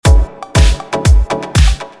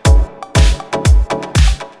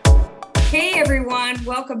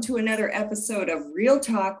Welcome to another episode of Real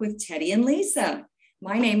Talk with Teddy and Lisa.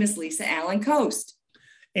 My name is Lisa Allen Coast.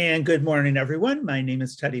 And good morning, everyone. My name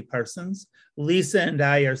is Teddy Parsons. Lisa and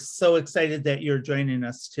I are so excited that you're joining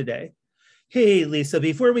us today. Hey, Lisa,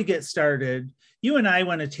 before we get started, you and I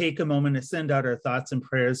want to take a moment to send out our thoughts and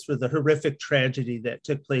prayers for the horrific tragedy that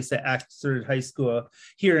took place at Oxford High School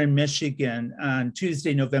here in Michigan on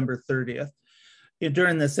Tuesday, November 30th.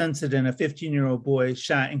 During this incident, a 15-year-old boy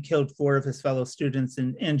shot and killed 4 of his fellow students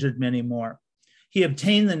and injured many more. He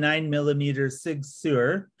obtained the 9mm Sig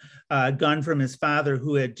Sauer gun from his father,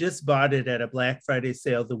 who had just bought it at a Black Friday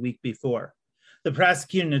sale the week before. The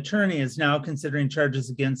prosecuting attorney is now considering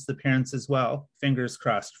charges against the parents as well. Fingers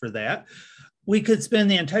crossed for that. We could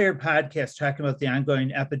spend the entire podcast talking about the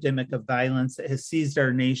ongoing epidemic of violence that has seized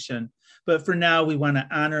our nation, but for now, we want to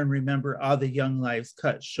honor and remember all the young lives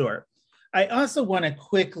cut short. I also want to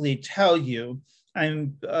quickly tell you,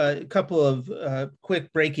 a couple of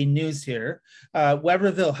quick breaking news here.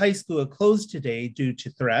 Weberville High School closed today due to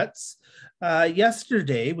threats.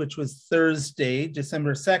 Yesterday, which was Thursday,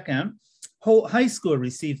 December 2nd, Holt High School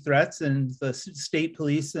received threats, and the state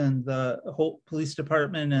police and the Holt Police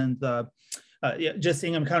Department and the just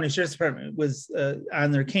Ingham County Sheriff's Department was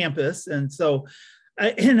on their campus. And so,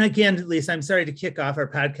 and again, Lisa, I'm sorry to kick off our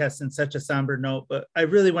podcast in such a somber note, but I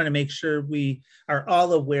really want to make sure we are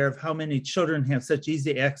all aware of how many children have such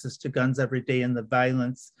easy access to guns every day and the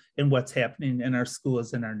violence and what's happening in our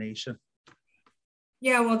schools and our nation.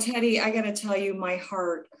 Yeah, well, Teddy, I got to tell you, my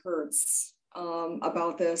heart hurts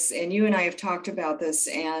about this. And you and I have talked about this,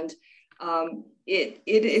 and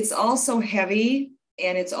it's also heavy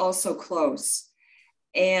and it's also close.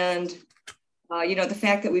 And the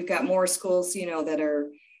fact that we've got more schools, that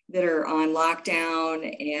are on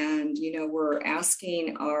lockdown, and, we're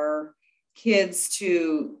asking our kids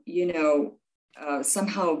to,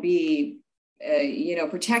 somehow be,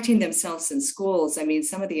 protecting themselves in schools. I mean,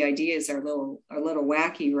 some of the ideas are a little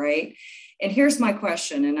wacky, right? And here's my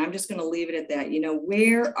question, and I'm just going to leave it at that.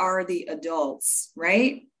 Where are the adults,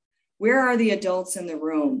 right? Where are the adults in the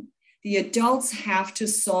room? The adults have to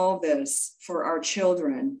solve this for our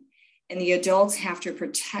children. And the adults have to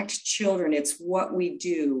protect children. It's what we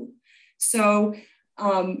do. So,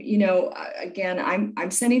 again,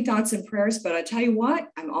 I'm sending thoughts and prayers, but I tell you what,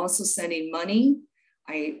 I'm also sending money.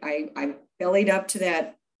 I bellied up to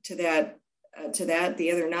that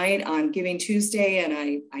the other night on Giving Tuesday,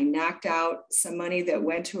 and I knocked out some money that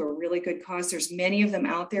went to a really good cause. There's many of them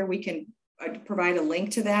out there. We can provide a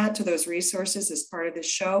link to those resources as part of this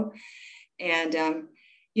show. And,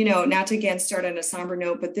 not to again start on a somber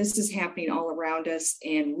note, but this is happening all around us,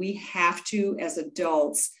 and we have to, as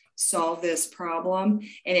adults, solve this problem.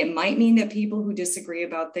 And it might mean that people who disagree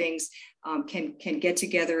about things can get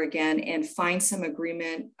together again and find some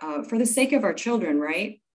agreement for the sake of our children,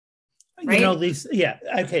 right? Lisa, yeah.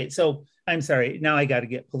 Okay. So I'm sorry. Now I got to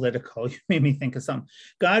get political. You made me think of something.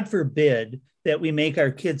 God forbid that we make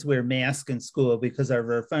our kids wear masks in school because of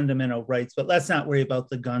our fundamental rights, but let's not worry about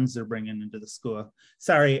the guns they're bringing into the school.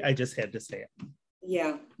 Sorry, I just had to say it.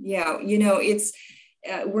 Yeah. It's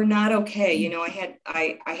we're not okay.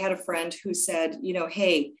 I had a friend who said,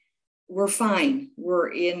 hey, we're fine.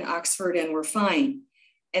 We're in Oxford and we're fine.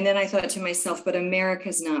 And then I thought to myself, but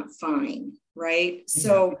America's not fine, right?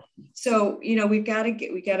 So we've got to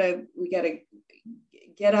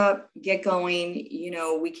get up, get going.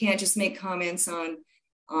 We can't just make comments on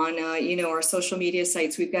our social media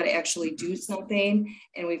sites. We've got to actually do something,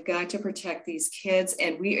 and we've got to protect these kids.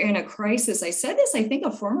 And we're in a crisis. I said this, I think,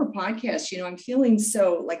 a former podcast. I'm feeling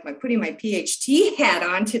so like putting my PhD hat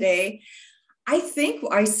on today. I think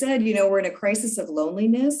I said, we're in a crisis of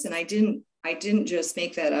loneliness, and I didn't just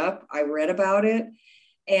make that up. I read about it.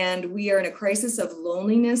 And we are in a crisis of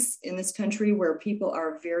loneliness in this country where people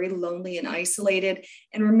are very lonely and isolated.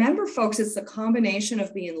 And remember, folks, it's the combination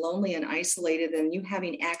of being lonely and isolated and you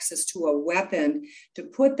having access to a weapon to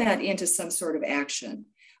put that into some sort of action.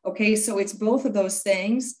 Okay, so it's both of those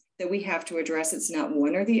things that we have to address. It's not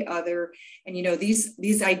one or the other. And,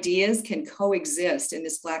 these ideas can coexist in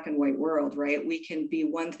this black and white world, right? We can be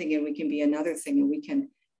one thing and we can be another thing, and we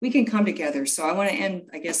can come together. So I want to end,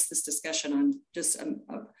 I guess, this discussion on just a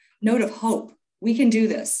note of hope. We can do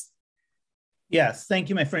this. Yes, thank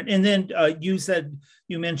you, my friend. And then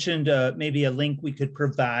you mentioned maybe a link we could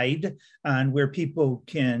provide on where people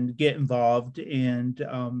can get involved, and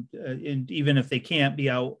even if they can't be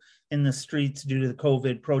out in the streets due to the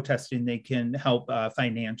COVID protesting, they can help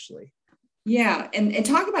financially. Yeah, and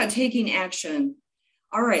talk about taking action.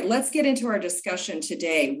 All right, let's get into our discussion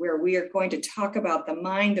today, where we are going to talk about the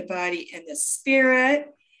mind, the body, and the spirit.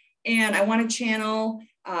 And I want to channel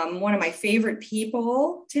one of my favorite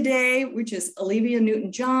people today, which is Olivia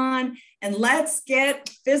Newton-John. And let's get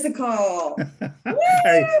physical.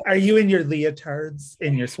 Are you in your leotards,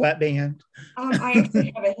 in your sweatband? I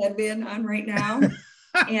actually have a headband on right now.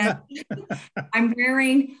 And I'm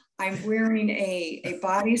wearing a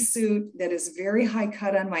bodysuit that is very high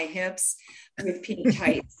cut on my hips with pink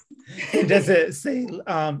tights. Does it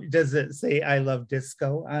say I love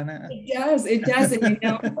disco on it? It does.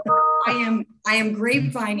 And I am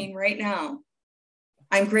grapevining right now.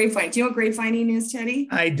 I'm grapevining. Do you know what grapevining is, Teddy?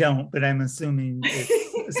 I don't, but I'm assuming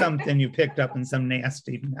it's something you picked up in some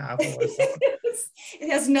nasty novel or something. It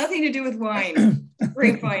has nothing to do with wine.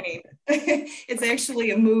 Grapevining. It's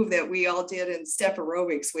actually a move that we all did in step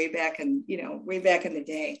aerobics way back in the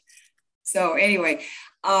day. So anyway,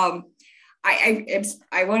 I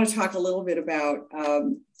want to talk a little bit about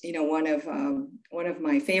one of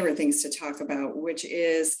my favorite things to talk about, which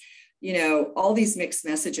is all these mixed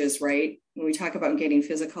messages, right? When we talk about getting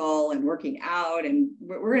physical and working out, and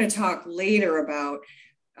we're going to talk later about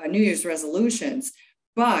New Year's resolutions.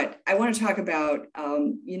 But I want to talk about,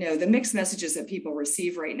 the mixed messages that people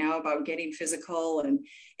receive right now about getting physical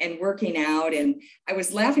and working out. And I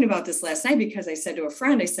was laughing about this last night because I said to a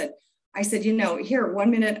friend, I said, here,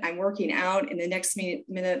 1 minute I'm working out, and the next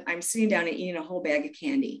minute I'm sitting down and eating a whole bag of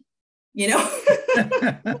candy,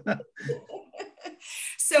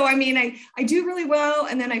 So, I do really well,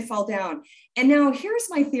 and then I fall down. And now here's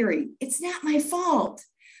my theory. It's not my fault,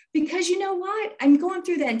 because you know what? I'm going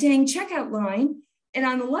through that dang checkout line. And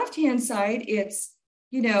on the left-hand side, it's,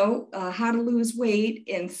 how to lose weight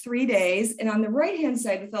in 3 days. And on the right-hand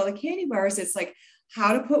side with all the candy bars, it's like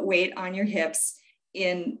how to put weight on your hips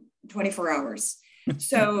in 24 hours.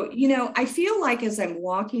 So, I feel like as I'm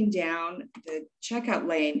walking down the checkout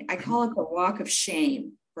lane, I call it the walk of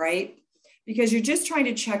shame, right? Because you're just trying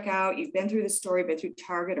to check out. You've been through the store, been through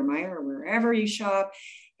Target or Meijer or wherever you shop,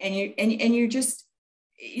 and you're just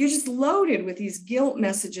loaded with these guilt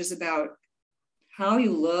messages about how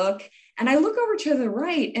you look. And I look over to the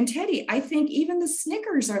right, and Teddy, I think even the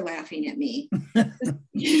Snickers are laughing at me.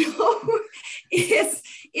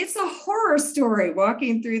 It's a horror story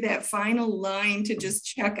walking through that final line to just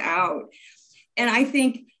check out. And I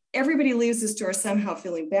think everybody leaves the store somehow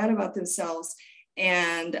feeling bad about themselves.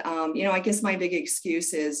 And, I guess my big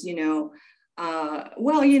excuse is, there's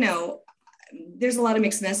a lot of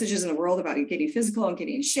mixed messages in the world about getting physical and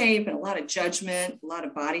getting in shape, and a lot of judgment, a lot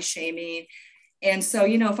of body shaming. And so,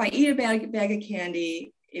 if I eat a bag of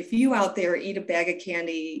candy, if you out there eat a bag of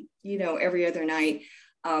candy, every other night,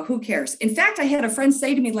 who cares? In fact, I had a friend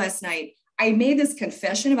say to me last night, I made this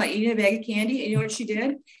confession about eating a bag of candy. And you know what she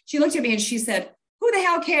did? She looked at me and she said, who the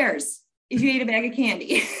hell cares if you eat a bag of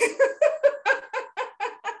candy?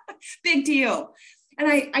 Big deal. And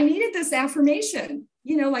I needed this affirmation,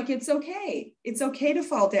 like it's okay. It's okay to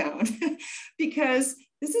fall down because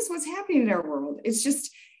this is what's happening in our world. It's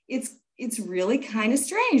just, it's really kind of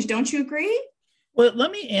strange. Don't you agree? Well,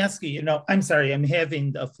 let me ask you, I'm sorry, I'm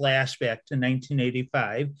having a flashback to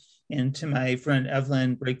 1985 and to my friend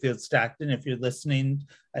Evelyn Brakefield Stockton. If you're listening,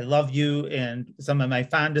 I love you. And some of my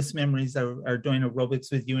fondest memories are doing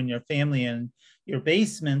aerobics with you and your family in your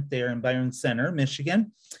basement there in Byron Center,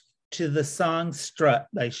 Michigan, to the song Strut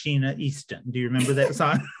by Sheena Easton. Do you remember that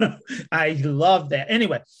song? I love that.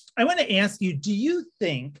 Anyway, I want to ask you, do you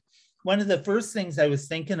think one of the first things I was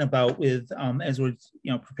thinking about with, as we're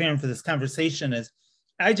preparing for this conversation, is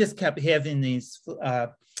I just kept having these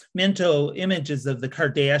mental images of the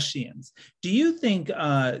Kardashians. Do you think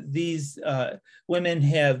these women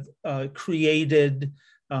have created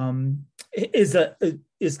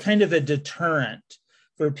is kind of a deterrent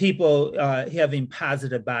for people having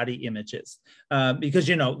positive body images? Because,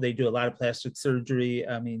 they do a lot of plastic surgery.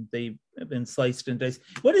 They've been sliced and diced.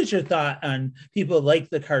 What is your thought on people like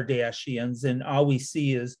the Kardashians, and all we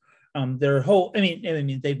see is their whole,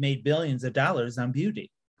 they've made billions of dollars on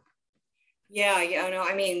beauty. Yeah,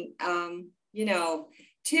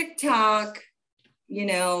 TikTok,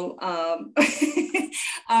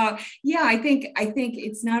 I think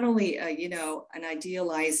it's not only an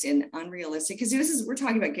idealized and unrealistic, because we're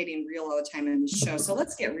talking about getting real all the time in this show. So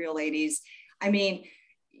let's get real, ladies. The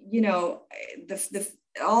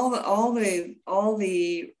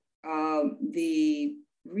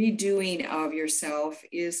redoing of yourself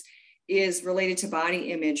is related to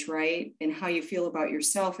body image, right? And how you feel about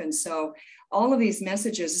yourself. And so all of these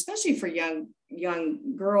messages, especially for young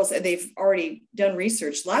girls, and they've already done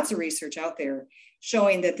research, lots of research out there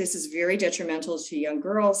showing that this is very detrimental to young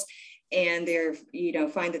girls. and they're,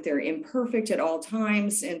 find that they're imperfect at all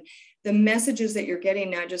times. And the messages that you're getting,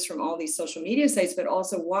 not just from all these social media sites, but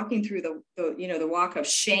also walking through the walk of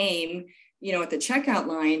shame, at the checkout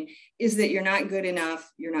line, is that you're not good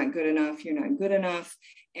enough, you're not good enough, you're not good enough,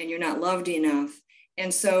 and you're not loved enough.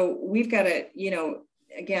 And so we've got to,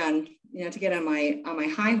 again, to get on my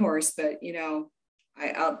high horse, but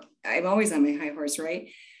I'm always on my high horse, right?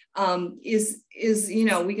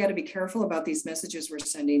 We got to be careful about these messages we're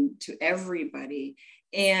sending to everybody.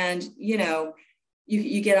 And,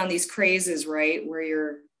 you get on these crazes, right? Where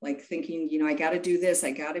you're like thinking, I got to do this,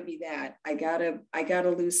 I got to be that, I got to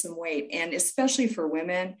lose some weight. And especially for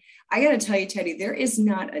women, I got to tell you, Teddy, there is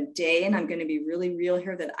not a day, and I'm going to be really real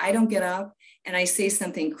here, that I don't get up and I say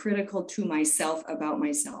something critical to myself, about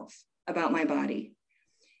my body.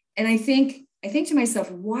 And I think to myself,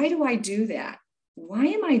 why do I do that? Why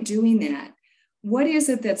am I doing that? What is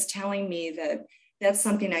it that's telling me that that's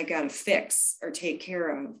something I got to fix or take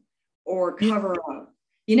care of or cover up?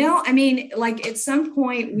 Like at some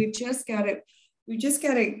point we just got to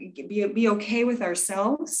be okay with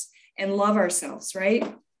ourselves and love ourselves,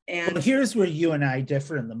 right? And here's where you and I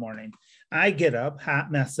differ in the morning. I get up,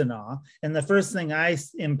 hot mess and all, and the first thing I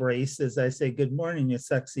embrace is I say, "Good morning, you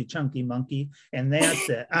sexy chunky monkey," and that's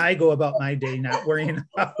it. I go about my day not worrying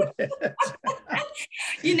about it.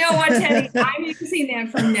 You know what, Teddy? I'm using that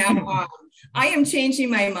from now on. I am changing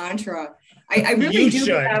my mantra. I really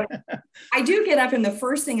do. I do get up, and the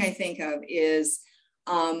first thing I think of is,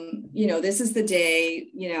 this is the day,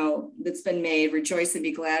 that's been made. Rejoice and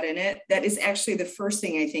be glad in it. That is actually the first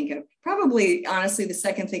thing I think of. Probably, honestly, the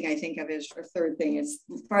second thing I think of is, or third thing is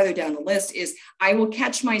farther down the list, is I will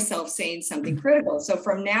catch myself saying something critical. So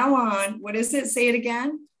from now on, what is it? Say it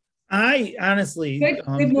again. I honestly.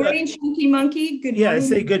 Good morning, chunky monkey. Good morning. Yeah, I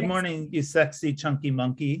say good morning, you sexy chunky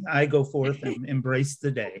monkey. I go forth and embrace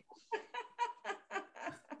the day.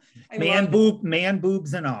 Man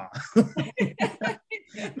boobs and all.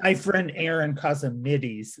 My friend Aaron calls them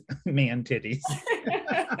middies, man titties.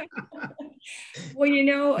 Well,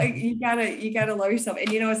 you gotta love yourself. And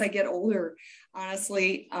as I get older,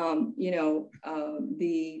 honestly,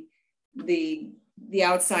 the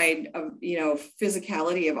outside of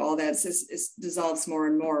physicality of all that is dissolves more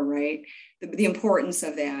and more, right? The importance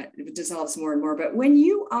of that dissolves more and more. But when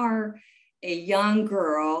you are a young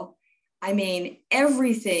girl,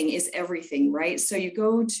 everything is everything, right? So you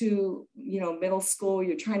go to, middle school,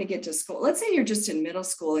 you're trying to get to school. Let's say you're just in middle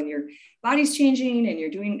school and your body's changing and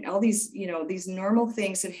you're doing all these, these normal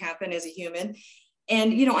things that happen as a human.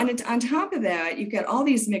 And, on top of that, you've got all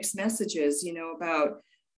these mixed messages, about,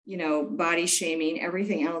 body shaming,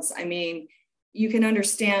 everything else. You can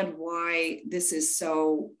understand why this is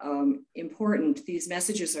so important. These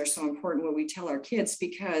messages are so important when we tell our kids,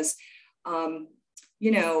 because,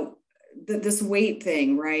 this weight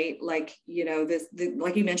thing, right? Like,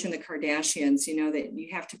 like you mentioned, the Kardashians, that you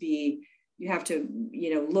have to,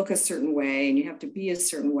 look a certain way and you have to be a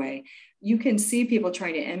certain way. You can see people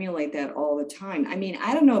trying to emulate that all the time.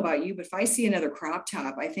 I don't know about you, but if I see another crop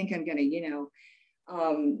top, I think I'm going to,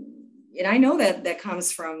 and I know that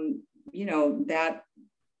comes from, that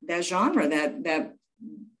genre, that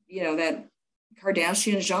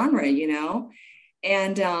Kardashian genre,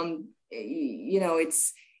 and,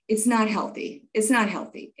 it's not healthy. It's not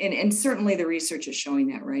healthy. And certainly the research is showing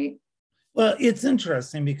that, right? Well, it's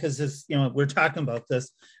interesting because as we're talking about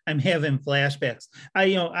this, I'm having flashbacks. I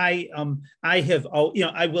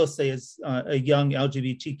will say as a young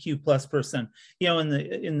LGBTQ plus person, in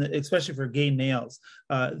the especially for gay males,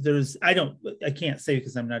 I can't say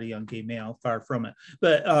because I'm not a young gay male, far from it,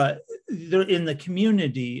 but they're in the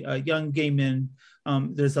community, young gay men.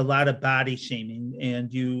 There's a lot of body shaming,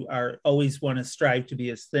 and you always want to strive to be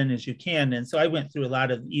as thin as you can. And so I went through a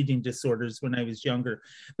lot of eating disorders when I was younger,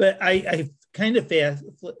 but I kind of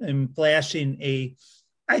am flashing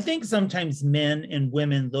I think sometimes men and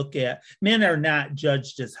women men are not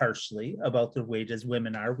judged as harshly about their weight as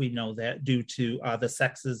women are. We know that due to the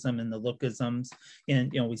sexism and the lookisms, and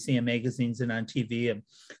we see in magazines and on TV. And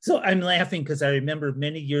so I'm laughing because I remember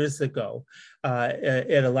many years ago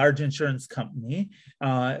at a large insurance company,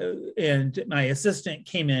 and my assistant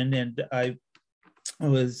came in, and I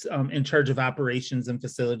was in charge of operations and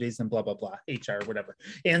facilities and blah, blah, blah, HR, whatever.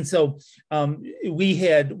 And so we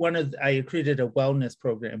had I created a wellness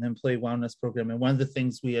program, employee wellness program. And one of the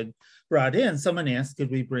things we had brought in, someone asked, could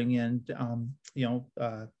we bring in,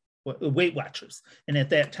 Weight Watchers. And at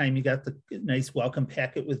that time, you got the nice welcome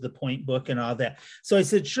packet with the point book and all that. So I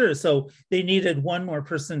said, sure. So they needed one more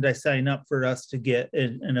person to sign up for us to get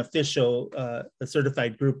an official, a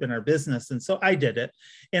certified group in our business. And so I did it.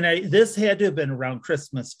 And this had to have been around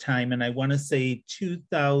Christmas time. And I want to say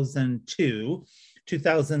 2002.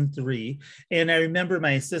 2003. And I remember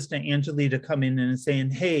my assistant, Angelita, coming in and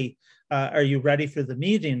saying, hey, are you ready for the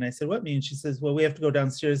meeting? And I said, what meeting? She says, well, we have to go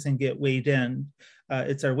downstairs and get weighed in.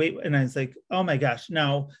 It's our weight. And I was like, oh my gosh.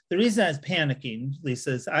 Now, the reason I was panicking,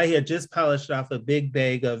 Lisa, is I had just polished off a big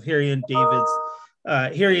bag of Harry and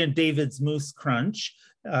David's Moose Crunch.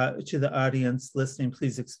 To the audience listening,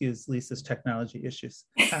 please excuse Lisa's technology issues.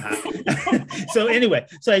 So anyway,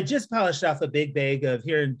 so I just polished off a big bag of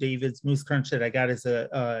Harry and David's Moose Crunch that I got as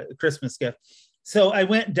a Christmas gift. So I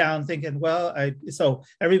went down thinking, well, so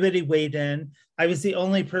everybody weighed in. I was the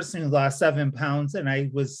only person who lost 7 pounds, and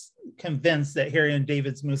I was convinced that Harry and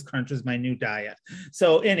David's Moose Crunch was my new diet.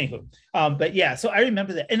 So anywho, but yeah, so I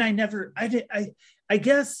remember that. And I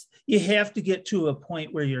guess you have to get to a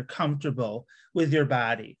point where you're comfortable with your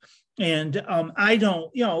body. And I don't,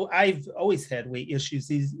 I've always had weight issues,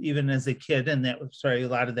 even as a kid. And a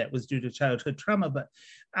lot of that was due to childhood trauma, but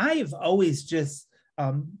I've always just,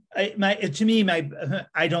 I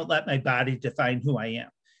don't let my body define who I am.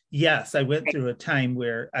 Yes, I went through a time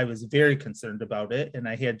where I was very concerned about it and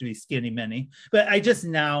I had to be skinny mini, but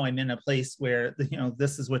now I'm in a place where,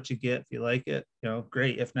 this is what you get. If you like it,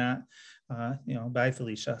 great. If not, bye,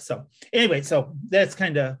 Felicia. So anyway, so that's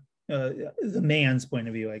kind of the man's point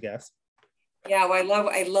of view, I guess. Yeah, well,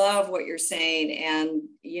 I love what you're saying. And,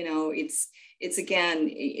 it's again,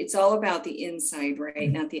 it's all about the inside, right?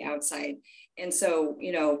 Mm-hmm. Not the outside. And so,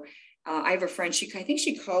 I have a friend, I think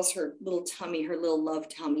she calls her little tummy, her little love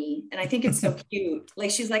tummy. And I think it's so cute. Like,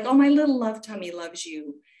 she's like, oh, my little love tummy loves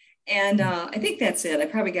you. And I think that's it. I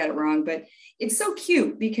probably got it wrong, but it's so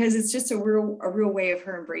cute because it's just a real way of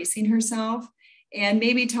her embracing herself. And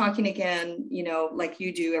maybe talking again, like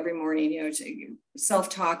you do every morning,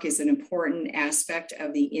 self-talk is an important aspect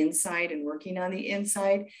of the inside and working on the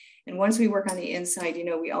inside. And once we work on the inside,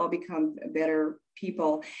 we all become better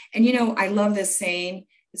people. And, I love this saying,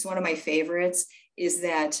 it's one of my favorites, is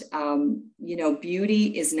that,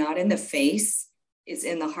 beauty is not in the face, it's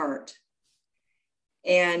in the heart.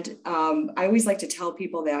 And I always like to tell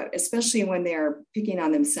people that, especially when they're picking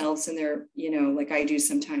on themselves and they're, like I do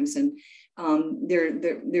sometimes, and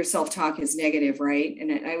their self-talk is negative, right?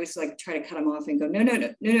 And I always like try to cut them off and go,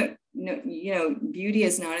 no, beauty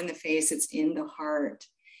is not in the face, it's in the heart.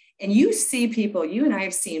 And you and I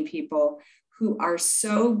have seen people who are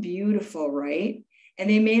so beautiful, right? And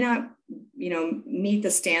they may not, meet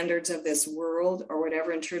the standards of this world or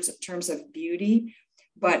whatever in terms of beauty,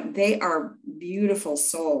 but they are beautiful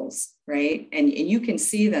souls, right? And you can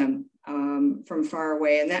see them from far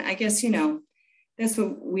away. And that, I guess, that's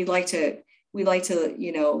what we like to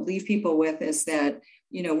leave people with, is that,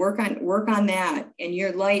 work on that, and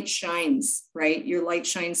your light shines, right? Your light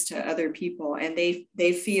shines to other people and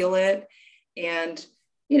they feel it. And,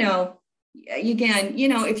 again,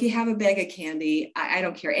 if you have a bag of candy, I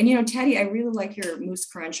don't care. And, Teddy, I really like your Moose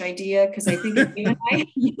Crunch idea, because I think if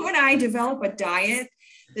you and I develop a diet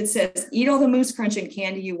that says, eat all the Moose Crunch and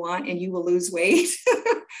candy you want and you will lose weight,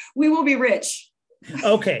 we will be rich.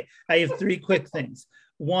 Okay. I have 3 quick things.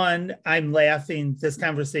 One, I'm laughing. This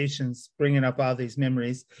conversation's bringing up all these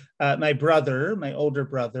memories. My older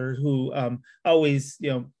brother, who always,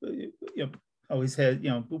 always had,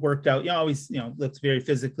 worked out, always, looks very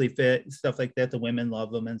physically fit and stuff like that. The women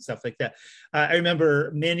love him and stuff like that. I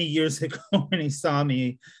remember many years ago when he saw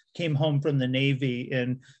me, came home from the Navy,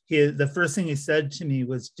 and the first thing he said to me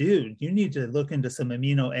was, dude, you need to look into some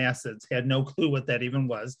amino acids. Had no clue what that even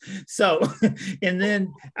was. So, and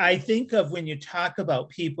then I think of, when you talk about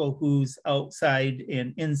people whose outside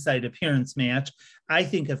and inside appearance match, I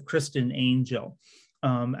think of Kristen Angel.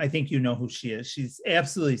 I think you know who she is. She's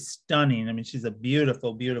absolutely stunning. I mean, she's a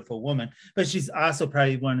beautiful, beautiful woman, but she's also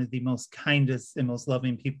probably one of the most kindest and most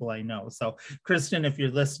loving people I know. So, Kristen, if you're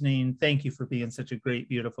listening, thank you for being such a great,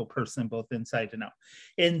 beautiful person, both inside and out.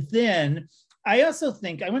 And then I also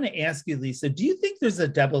think, I want to ask you, Lisa, do you think there's a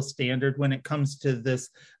double standard when it comes to this,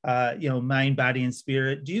 mind, body, and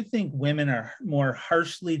spirit? Do you think women are more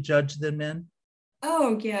harshly judged than men?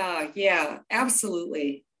 Oh, yeah,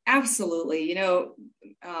 absolutely. Absolutely.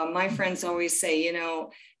 My friends always say,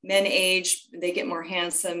 men age, they get more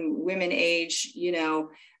handsome, women age,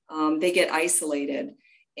 they get isolated.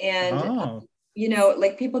 And,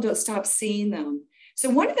 like, people don't stop seeing them. So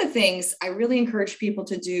one of the things I really encourage people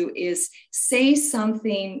to do is say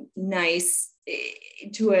something nice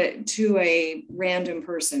to a random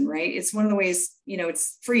person, right? It's one of the ways,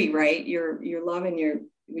 it's free, right? Your love and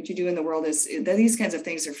what you do in the world is these kinds of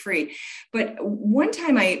things are free. But one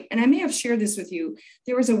time I may have shared this with you,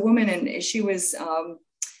 there was a woman and she was,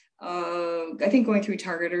 I think going through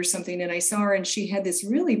Target or something. And I saw her and she had this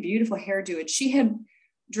really beautiful hairdo and she had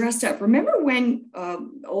dressed up. Remember when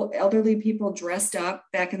elderly people dressed up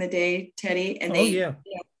back in the day, Teddy? And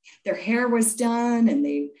their hair was done and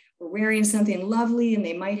they were wearing something lovely, and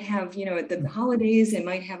they might have, at the holidays, they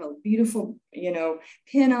might have a beautiful,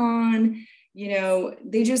 pin on,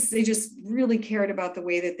 they just really cared about the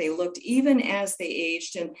way that they looked, even as they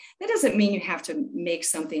aged. And that doesn't mean you have to make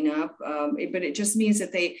something up, but it just means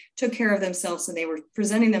that they took care of themselves and they were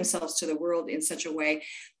presenting themselves to the world in such a way.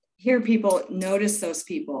 Here, people, notice those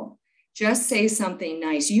people. Just say something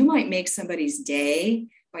nice. You might make somebody's day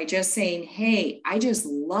by just saying, hey, I just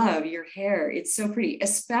love your hair. It's so pretty,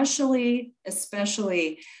 especially,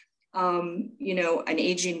 an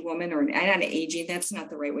aging woman, or not aging, that's not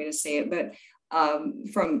the right way to say it, but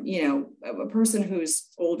from, a person who's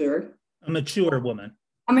older. A mature woman.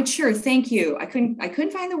 A mature, thank you. I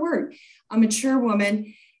couldn't find the word. A mature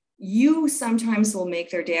woman, you sometimes will make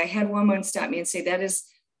their day. I had one woman stop me and say, that is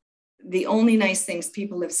the only nice things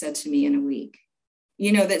people have said to me in a week.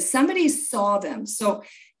 That somebody saw them. So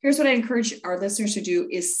here's what I encourage our listeners to do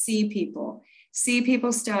is see people,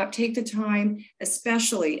 stop, take the time,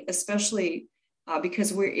 especially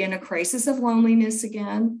because we're in a crisis of loneliness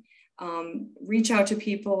again. Reach out to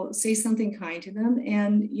people, say something kind to them,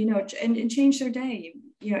 and, and change their day.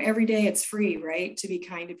 Every day it's free, right? To be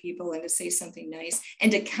kind to people and to say something nice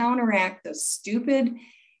and to counteract the stupid,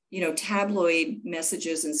 tabloid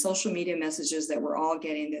messages and social media messages that we're all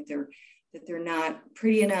getting, that they're not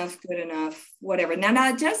pretty enough, good enough, whatever. Now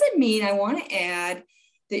it doesn't mean, I want to add,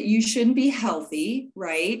 that you shouldn't be healthy,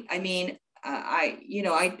 right? I mean,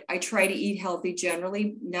 I try to eat healthy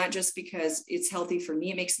generally, not just because it's healthy for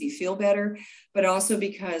me, it makes me feel better, but also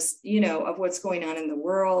because, of what's going on in the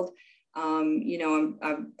world.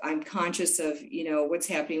 I'm conscious of, what's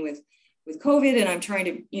happening with COVID, and I'm trying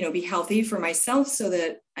to, be healthy for myself so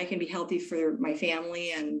that I can be healthy for my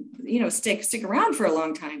family and, stick around for a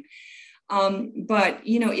long time. But,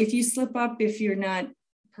 if you slip up, if you're not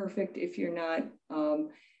perfect, if you're not,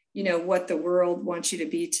 what the world wants you to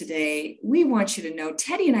be today, we want you to know,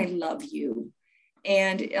 Teddy and I love you.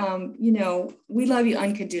 And, we love you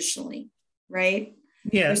unconditionally, right?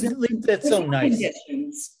 Yeah, that's so nice.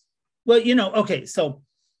 Conditions. Well, okay, so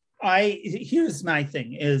here's my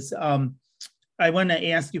thing is, I want to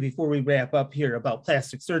ask you before we wrap up here about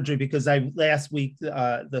plastic surgery, because last week,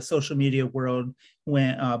 the social media world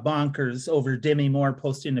went bonkers over Demi Moore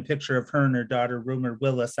posting a picture of her and her daughter, Rumor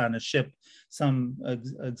Willis, on a ship, some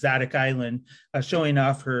exotic island, showing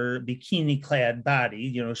off her bikini-clad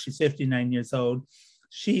body. She's 59 years old.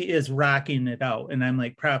 She is rocking it out. And I'm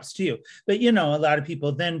like, props to you. But, a lot of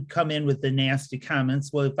people then come in with the nasty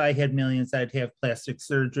comments. Well, if I had millions, I'd have plastic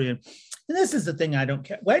surgery. And this is the thing I don't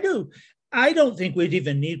care. I don't think we'd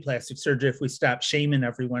even need plastic surgery if we stopped shaming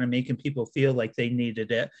everyone and making people feel like they needed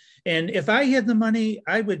it. And if I had the money,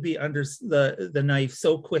 I would be under the knife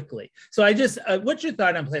so quickly. So what's your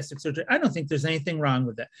thought on plastic surgery? I don't think there's anything wrong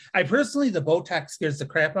with it. I personally, the Botox scares the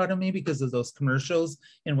crap out of me because of those commercials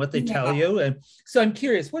and what they tell you. And so I'm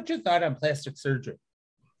curious, what's your thought on plastic surgery?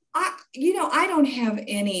 I don't have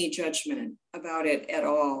any judgment about it at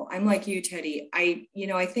all. I'm like you, Teddy. I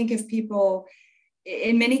think if people,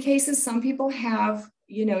 in many cases, some people have,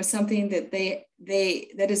 something that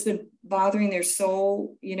that has been bothering their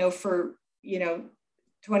soul, for,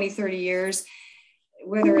 20, 30 years,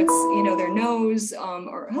 whether it's, their nose,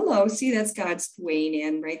 or hello, see, that's God's weighing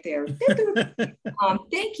in right there.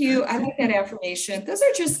 Thank you. I like that affirmation. Those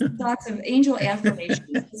are just thoughts of angel affirmations.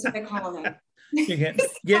 That's what I call them. You're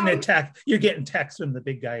getting a text. You're getting texts from the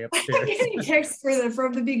big guy upstairs. I'm getting texts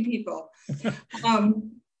from the big people.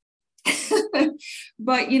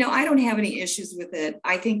 But, I don't have any issues with it.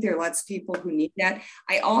 I think there are lots of people who need that.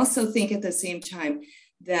 I also think at the same time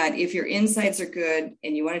that if your insides are good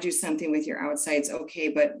and you want to do something with your outsides, okay,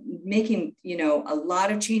 but making, a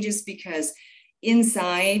lot of changes because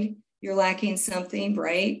inside you're lacking something,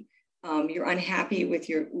 right? You're unhappy with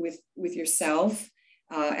yourself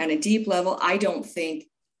on a deep level. I don't think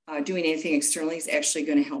doing anything externally is actually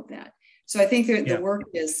going to help that. So I think the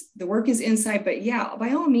work is inside, but yeah,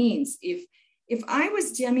 by all means, if I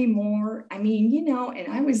was Demi Moore, I mean, and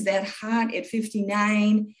I was that hot at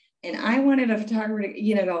 59 and I wanted a photographer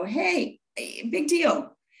to, go, hey, big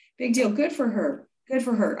deal, good for her.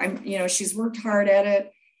 I'm, she's worked hard at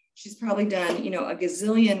it. She's probably done, a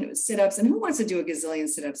gazillion sit-ups, and who wants to do a gazillion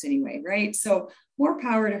sit-ups anyway, right? So more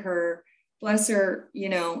power to her. Bless her.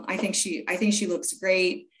 I think she looks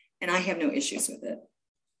great, and I have no issues with it.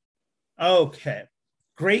 Okay.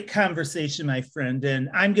 Great conversation, my friend. And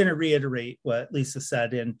I'm going to reiterate what Lisa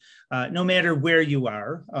said. And no matter where you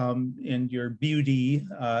are in your beauty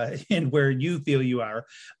and where you feel you are,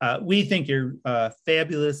 we think you're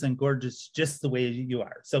fabulous and gorgeous just the way you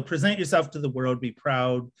are. So present yourself to the world, be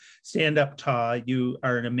proud, stand up tall. You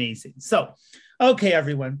are an amazing. So, okay,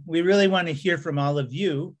 everyone, we really want to hear from all of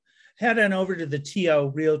you. Head on over to the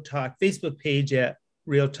TL Real Talk Facebook page at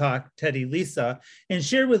Real Talk Teddy Lisa, and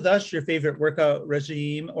share with us your favorite workout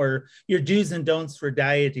regime or your do's and don'ts for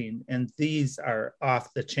dieting. And these are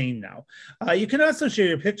off the chain now. You can also share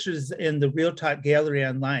your pictures in the Real Talk gallery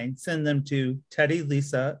online. Send them to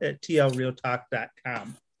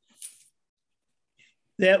teddylisa@tlrealtalk.com.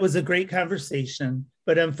 That was a great conversation,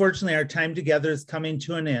 but unfortunately our time together is coming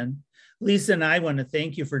to an end. Lisa and I want to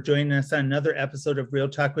thank you for joining us on another episode of Real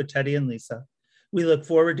Talk with Teddy and Lisa. We look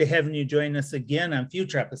forward to having you join us again on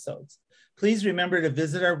future episodes. Please remember to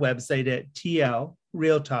visit our website at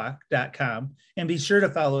tlrealtalk.com and be sure to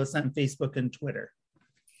follow us on Facebook and Twitter.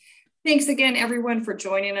 Thanks again, everyone, for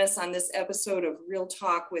joining us on this episode of Real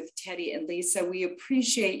Talk with Teddy and Lisa. We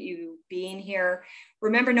appreciate you being here.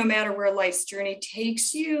 Remember, no matter where life's journey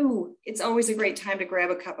takes you, it's always a great time to grab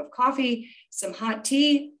a cup of coffee, some hot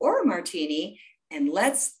tea, or a martini, and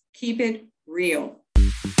let's keep it real.